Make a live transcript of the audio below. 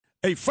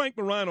Hey, Frank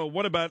Morano,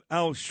 what about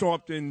Al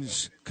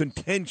Sharpton's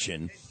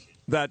contention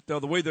that the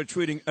way they're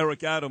treating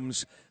Eric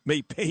Adams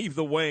may pave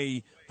the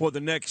way for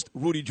the next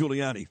Rudy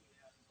Giuliani?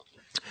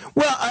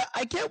 Well,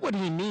 I get what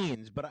he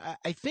means, but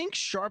I think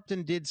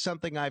Sharpton did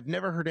something I've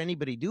never heard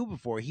anybody do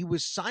before. He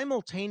was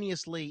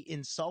simultaneously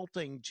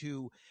insulting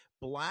to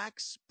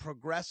blacks,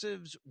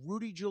 progressives,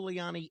 Rudy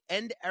Giuliani,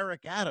 and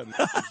Eric Adams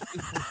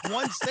with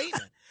one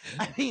statement.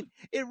 I mean,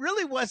 it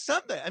really was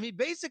something. I mean,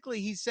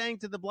 basically, he's saying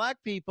to the black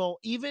people,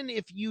 even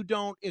if you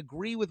don't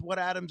agree with what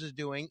Adams is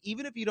doing,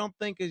 even if you don't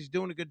think he's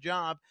doing a good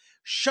job,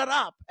 shut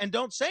up and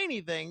don't say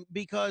anything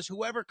because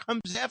whoever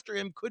comes after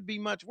him could be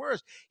much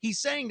worse. He's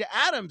saying to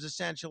Adams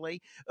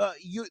essentially,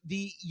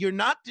 you're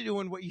not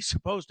doing what you're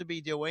supposed to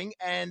be doing,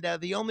 and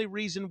the only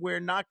reason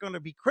we're not going to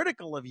be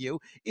critical of you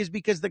is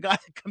because the guy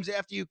that comes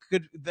after you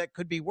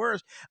could be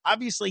worse.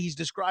 Obviously, he's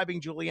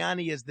describing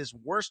Giuliani as this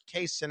worst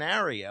case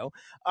scenario,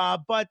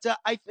 but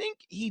I think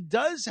he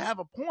does have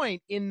a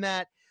point in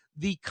that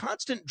the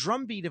constant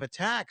drumbeat of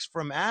attacks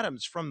from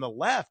Adams from the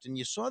left, and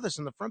you saw this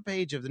on the front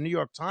page of the New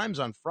York Times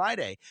on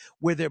Friday,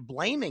 where they're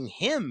blaming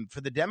him for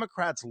the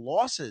Democrats'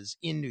 losses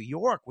in New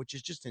York, which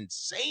is just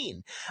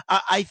insane.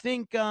 I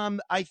think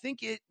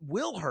it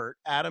will hurt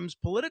Adams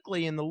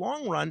politically in the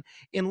long run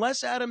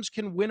unless Adams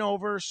can win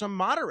over some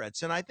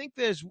moderates. And I think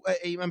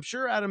I'm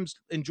sure Adams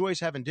enjoys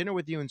having dinner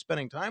with you and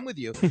spending time with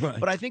you, Right.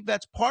 but I think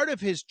that's part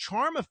of his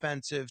charm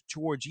offensive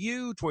towards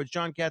you, towards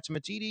John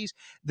Katzimatidis,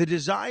 the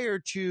desire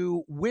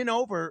to win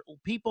over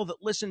people that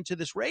listen to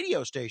this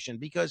radio station,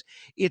 because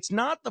it's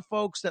not the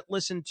folks that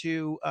listen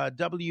to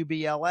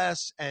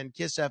WBLS and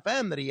Kiss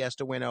FM that he has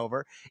to win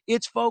over.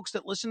 It's folks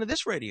that listen to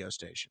this radio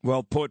station.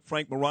 Well put.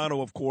 Frank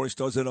Morano, of course,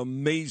 does an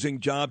amazing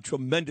job.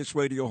 Tremendous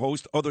radio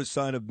host, other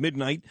side of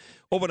midnight,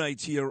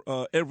 overnights here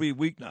every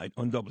weeknight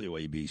on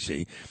WABC.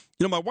 You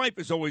know, my wife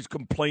is always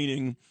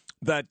complaining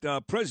that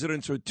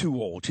presidents are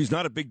too old. She's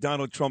not a big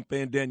Donald Trump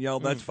fan, Danielle.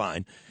 That's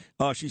fine.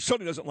 She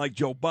certainly doesn't like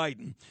Joe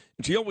Biden.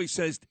 And she always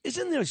says,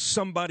 isn't there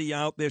somebody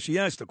out there? She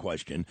asked the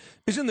question,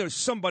 isn't there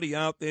somebody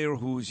out there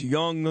who's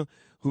young,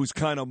 who's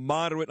kind of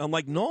moderate? I'm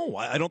like, no,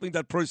 I don't think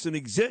that person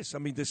exists. I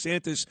mean,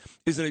 DeSantis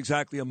isn't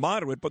exactly a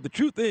moderate. But the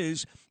truth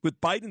is, with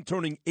Biden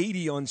turning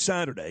 80 on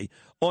Saturday,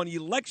 on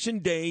Election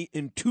Day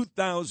in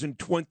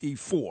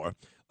 2024,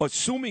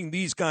 assuming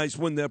these guys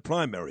win their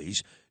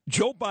primaries,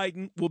 Joe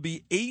Biden will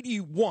be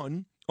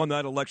 81 on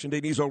that election day,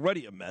 and he's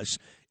already a mess.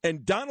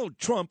 And Donald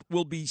Trump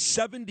will be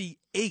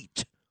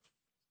 78.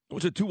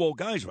 Those are two old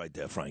guys right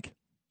there, Frank.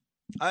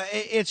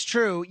 It's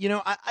true. You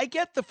know, I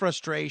get the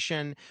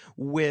frustration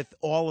with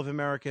all of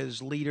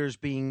America's leaders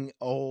being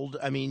old.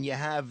 I mean, you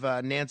have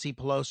Nancy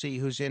Pelosi,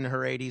 who's in her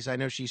 80s. I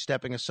know she's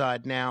stepping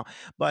aside now,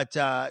 but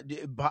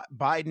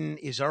Biden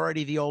is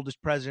already the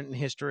oldest president in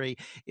history.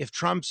 If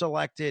Trump's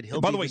elected,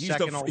 he'll be the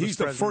second oldest president in history. He's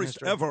the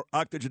first ever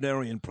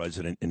octogenarian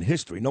president in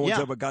history. No one's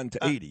ever gotten to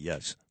 80,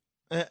 yes.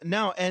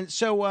 No, and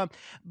so,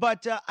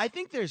 but I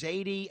think there's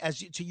 80,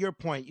 to your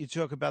point, you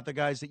talk about the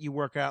guys that you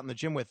work out in the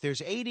gym with.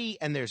 There's 80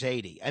 and there's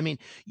 80. I mean,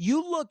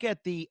 you look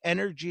at the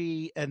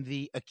energy and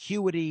the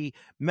acuity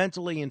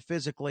mentally and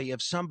physically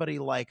of somebody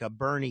like a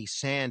Bernie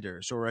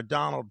Sanders or a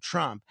Donald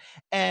Trump,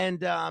 and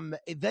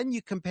then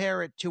you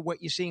compare it to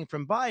what you're seeing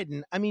from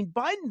Biden. I mean,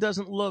 Biden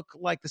doesn't look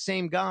like the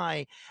same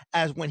guy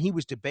as when he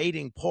was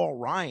debating Paul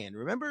Ryan.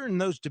 Remember in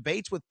those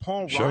debates with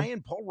Paul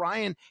Ryan? Paul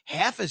Ryan,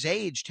 half his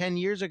age 10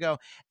 years ago,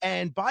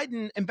 and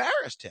Biden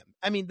embarrassed him.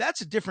 I mean,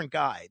 that's a different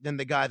guy than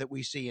the guy that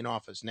we see in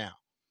office now.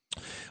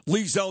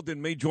 Lee Zeldin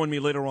may join me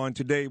later on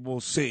today.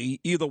 We'll see.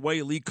 Either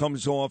way, Lee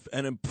comes off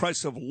an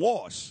impressive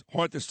loss.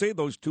 Hard to say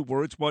those two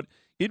words, but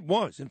it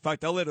was. In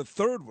fact, I'll add a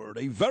third word,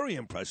 a very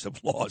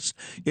impressive loss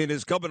in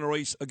his governor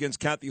race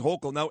against Kathy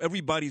Hochul. Now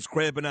everybody's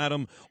grabbing at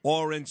him,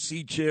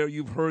 RNC chair.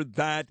 You've heard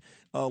that.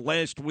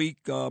 Last week,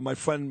 my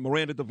friend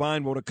Miranda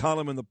Devine wrote a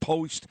column in the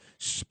Post,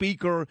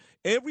 speaker.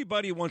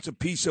 Everybody wants a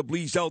piece of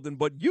Lee Zeldin,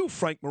 but you,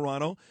 Frank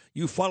Morano,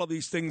 you follow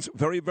these things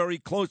very, very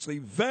closely,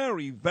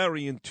 very,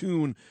 very in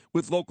tune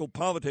with local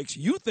politics.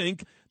 You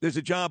think there's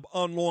a job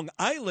on Long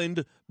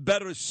Island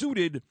better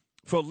suited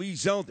for Lee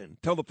Zeldin.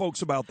 Tell the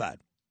folks about that.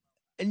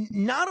 And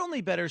not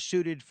only better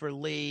suited for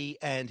Lee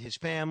and his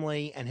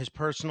family and his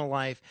personal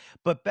life,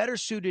 but better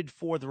suited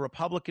for the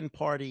Republican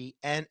Party.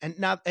 And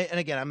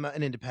again, I'm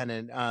an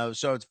independent,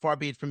 so it's far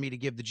be it from me to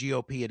give the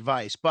GOP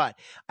advice. But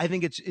I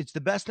think it's the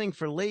best thing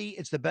for Lee,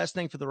 it's the best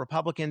thing for the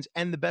Republicans,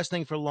 and the best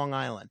thing for Long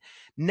Island.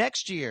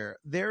 Next year,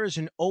 there is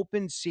an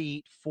open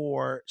seat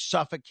for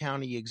Suffolk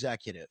County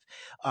Executive.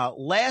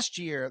 Last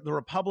year, the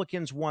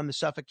Republicans won the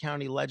Suffolk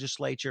County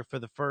Legislature for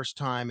the first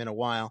time in a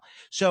while.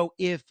 So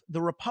if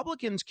the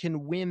Republicans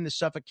can win the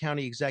Suffolk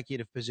County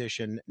executive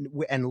position,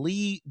 and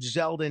Lee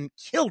Zeldin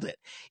killed it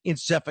in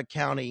Suffolk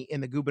County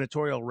in the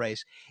gubernatorial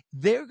race,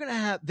 they're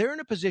in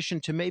a position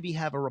to maybe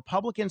have a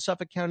Republican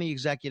Suffolk County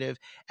executive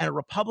and a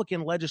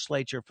Republican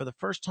legislature for the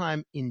first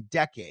time in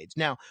decades.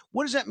 Now,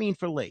 what does that mean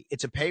for Lee?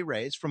 It's a pay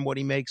raise from what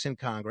he makes in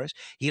Congress.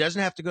 He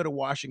doesn't have to go to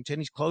Washington.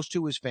 He's close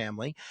to his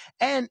family,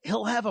 and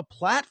he'll have a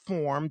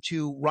platform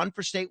to run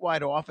for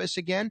statewide office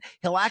again.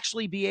 He'll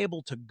actually be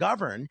able to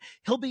govern.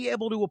 He'll be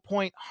able to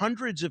appoint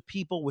hundreds of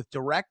people with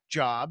direct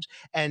jobs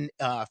and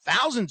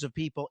thousands of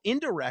people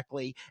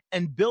indirectly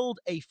and build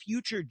a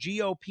future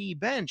GOP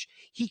bench.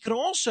 He could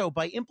also,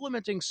 by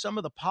implementing some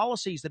of the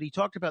policies that he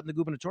talked about in the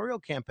gubernatorial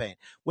campaign,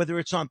 whether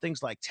it's on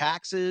things like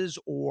taxes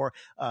or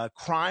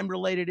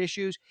crime-related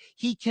issues,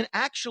 he can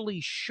actually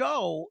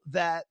show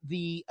that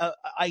the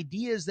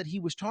ideas that he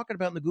was talking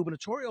about in the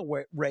gubernatorial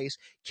race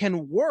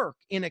can work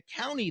in a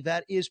county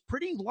that is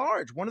pretty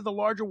large, one of the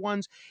larger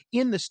ones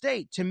in the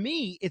state. To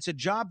me, it's a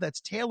job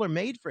that's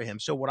tailor-made for him.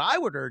 So what I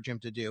would urge him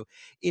to do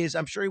is,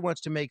 I'm sure he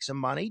wants to make some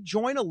money,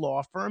 join a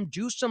law firm,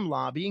 do some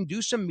lobbying,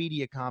 do some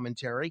media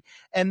commentary,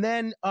 and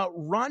then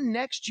run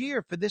next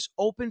year for this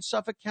open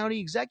Suffolk County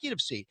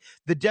executive seat.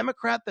 The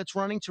Democrat that's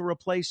running to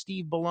replace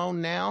Steve Ballone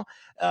now,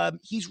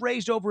 he's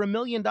raised over $1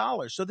 million.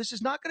 So this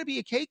is not going to be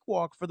a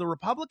cakewalk for the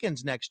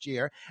Republicans next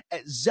year.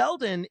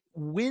 Zeldin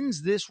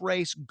wins this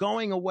race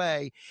going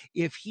away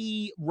if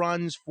he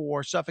runs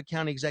for Suffolk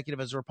County executive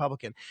as a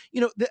Republican.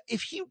 You know,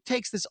 if he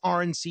takes this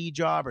RNC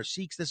job or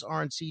seeks this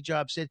RNC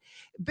job, Sid,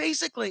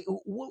 basically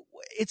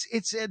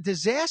it's a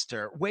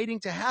disaster waiting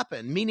to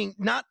happen. Meaning,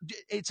 not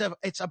it's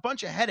a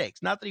bunch of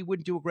headaches. Not that he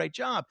wouldn't do a great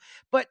job,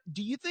 but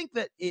do you think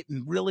that it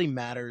really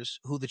matters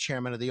who the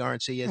chairman of the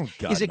RNC is? Oh,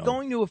 God, is it no.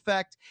 going to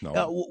affect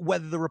No.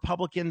 whether the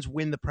Republicans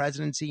win the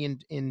presidency in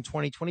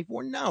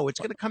 2024? No, it's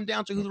going to come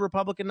down to who the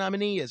Republican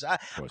nominee is.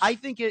 I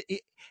think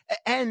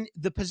and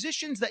the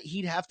positions that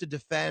he'd have to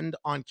defend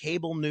on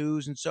cable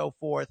news and so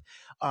forth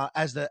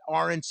as the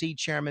RNC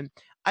chairman,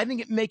 I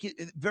think it make it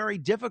very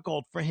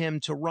difficult for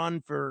him to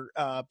run for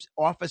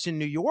office in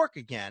New York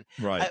again.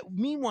 Right.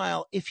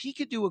 Meanwhile, if he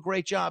could do a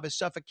great job as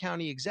Suffolk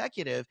County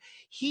executive,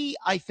 he,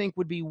 I think,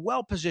 would be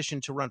well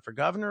positioned to run for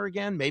governor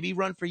again, maybe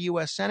run for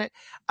U.S. Senate.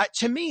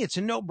 To me, it's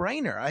a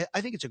no-brainer.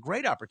 I think it's a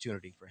great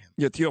opportunity for him.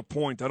 Yeah, to your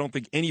point, I don't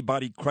think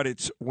anybody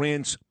credits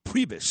Rance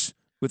Priebus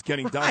with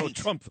getting Donald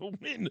Trump to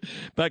win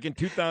back in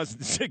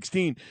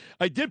 2016.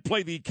 I did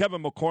play the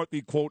Kevin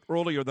McCarthy quote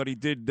earlier that he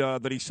did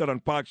that he said on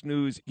Fox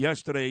News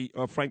yesterday,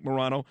 Frank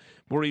Morano,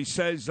 where he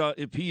says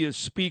if he is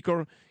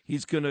Speaker,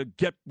 he's going to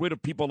get rid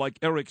of people like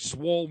Eric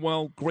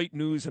Swalwell, Great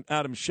News, and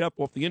Adam Shep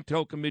off the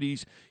Intel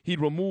committees. He'd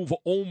remove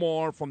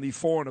Omar from the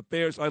Foreign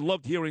Affairs. I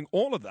loved hearing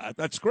all of that.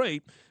 That's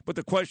great. But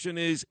the question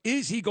is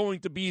he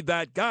going to be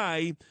that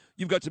guy?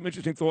 You've got some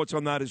interesting thoughts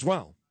on that as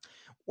well.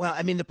 Well,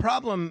 I mean, the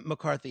problem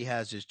McCarthy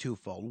has is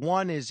twofold.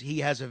 One is he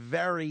has a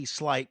very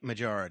slight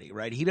majority,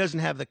 right? He doesn't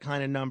have the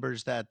kind of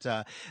numbers that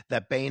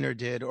that Boehner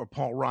did or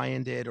Paul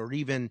Ryan did or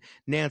even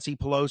Nancy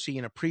Pelosi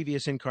in a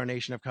previous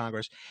incarnation of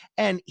Congress.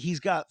 And he's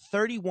got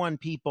 31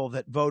 people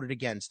that voted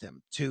against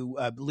him to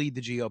lead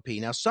the GOP.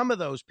 Now, some of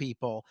those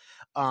people,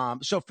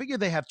 so figure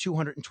they have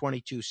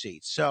 222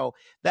 seats. So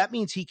that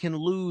means he can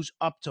lose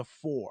up to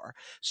 4.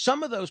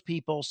 Some of those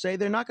people say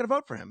they're not going to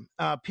vote for him,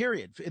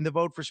 period, in the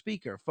vote for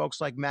Speaker. Folks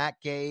like Matt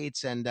Gaetz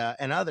and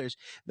others,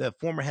 the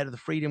former head of the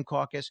Freedom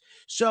Caucus.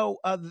 So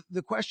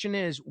the question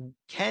is,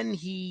 can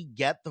he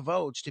get the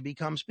votes to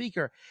become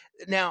Speaker?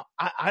 Now,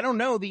 I don't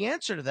know the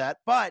answer to that,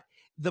 but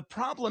the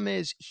problem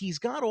is he's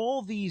got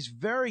all these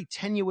very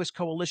tenuous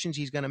coalitions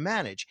he's going to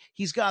manage.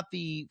 He's got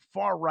the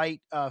far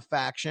right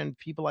faction,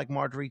 people like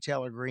Marjorie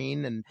Taylor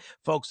Greene and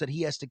folks that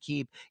he has to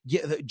keep,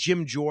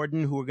 Jim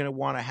Jordan, who are going to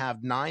want to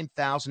have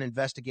 9,000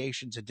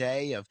 investigations a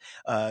day of,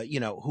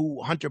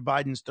 who Hunter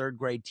Biden's third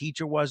grade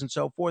teacher was and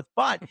so forth.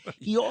 But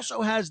he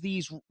also has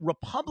these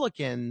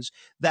Republicans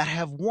that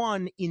have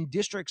won in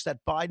districts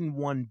that Biden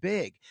won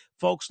big.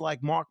 Folks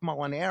like Mark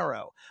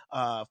Molinaro,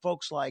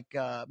 folks like,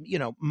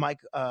 Mike,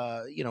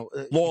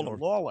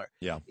 Lawler.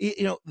 Yeah.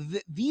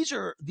 These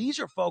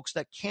are folks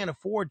that can't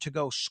afford to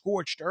go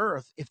scorched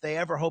earth if they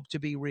ever hope to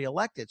be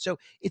reelected. So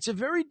it's a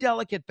very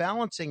delicate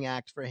balancing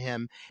act for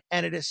him.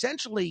 And it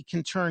essentially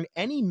can turn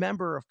any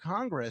member of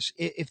Congress,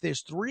 if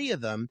there's 3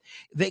 of them,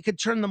 they could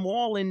turn them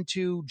all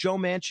into Joe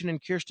Manchin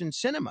and Kyrsten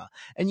Sinema.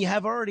 And you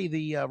have already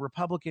the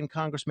Republican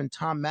Congressman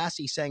Tom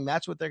Massey saying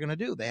that's what they're going to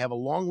do. They have a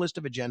long list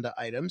of agenda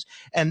items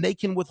and they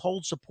can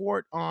withhold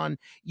support on,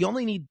 you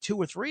only need 2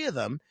 or 3 of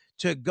them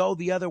to go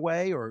the other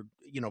way or,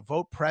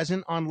 vote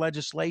present on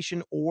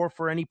legislation or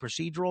for any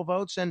procedural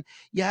votes. And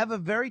you have a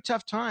very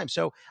tough time.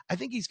 So I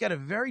think he's got a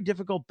very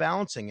difficult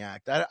balancing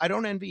act. I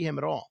don't envy him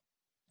at all.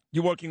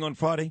 You working on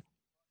Friday?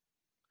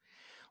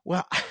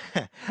 Well,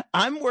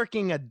 I'm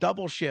working a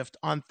double shift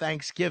on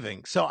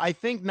Thanksgiving. So I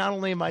think not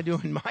only am I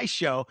doing my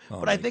show,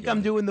 but I think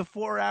I'm doing the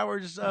 4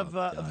 hours of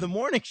the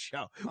morning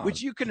show,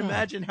 which you can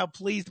imagine how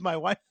pleased my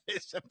wife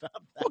is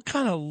about that. What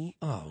kind of,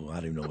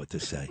 I don't know what to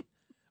say.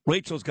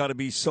 Rachel's got to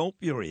be so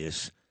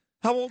furious.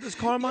 How old is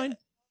Carmine?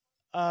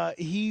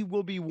 He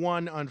will be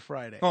 1 on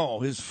Friday. Oh,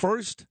 his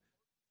first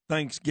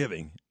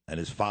Thanksgiving, and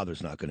his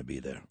father's not going to be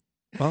there.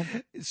 Well,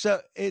 so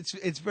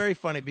it's very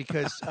funny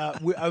because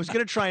I was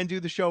going to try and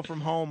do the show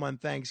from home on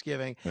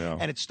Thanksgiving,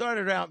 and it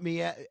started out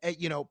me,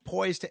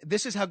 poised.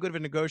 This is how good of a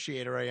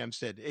negotiator I am,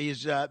 Sid.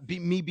 Is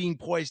me being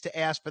poised to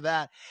ask for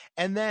that,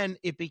 and then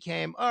it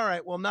became all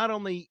right. Well, not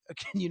only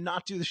can you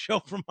not do the show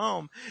from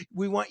home,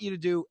 we want you to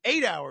do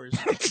 8 hours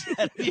instead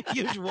of the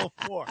usual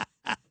 4.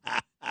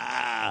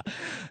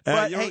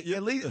 But hey,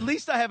 at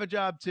least I have a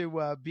job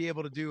to be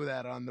able to do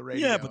that on the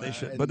radio. Yeah, but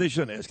they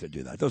shouldn't ask you to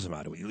do that. It doesn't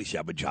matter. At least you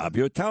have a job.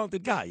 You're a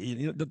talented guy.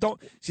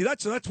 Don't see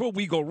that's where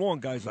we go wrong,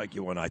 guys like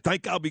you and I.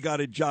 Thank God we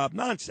got a job.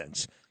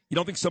 Nonsense. You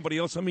don't think somebody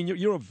else? I mean,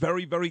 you're a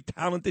very, very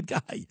talented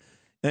guy.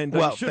 And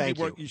well,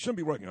 you shouldn't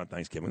be working on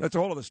Thanksgiving. That's a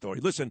whole other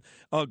story. Listen,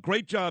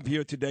 great job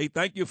here today.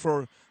 Thank you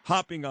for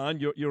hopping on.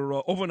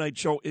 Your overnight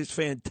show is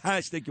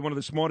fantastic. You're one of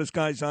the smartest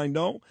guys I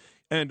know.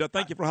 And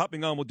thank you for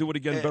hopping on. We'll do it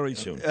again very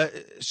soon.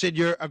 Sid,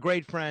 you're a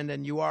great friend,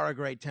 and you are a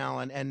great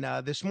talent. And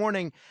this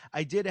morning,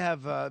 I did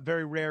have a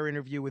very rare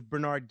interview with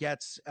Bernard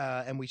Goetz,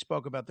 and we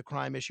spoke about the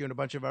crime issue and a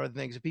bunch of other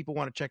things. If people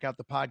want to check out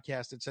the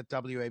podcast, it's at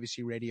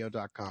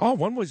WABCRadio.com. Oh,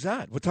 when was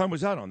that? What time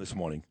was that on this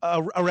morning?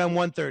 Around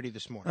 1:30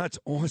 this morning. That's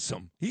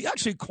awesome. He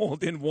actually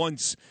called in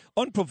once,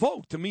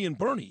 unprovoked, to me and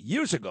Bernie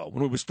years ago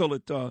when we were still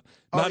at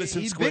Madison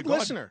Square He's a big Garden.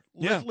 Listener.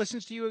 Yeah.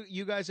 Listens to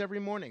you guys every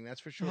morning, that's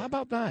for sure. How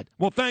about that?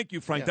 Well, thank you,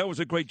 Frank. Yeah. That was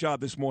a great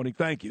job this morning.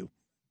 Thank you.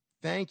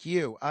 Thank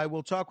you. I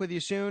will talk with you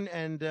soon,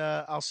 and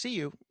I'll see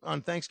you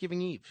on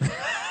Thanksgiving Eve.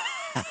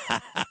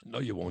 No,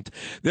 you won't.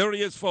 There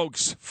he is,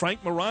 folks.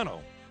 Frank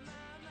Morano,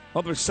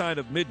 other side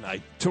of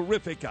midnight.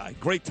 Terrific guy.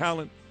 Great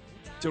talent.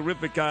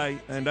 Terrific guy.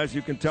 And as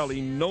you can tell,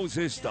 he knows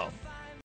his stuff.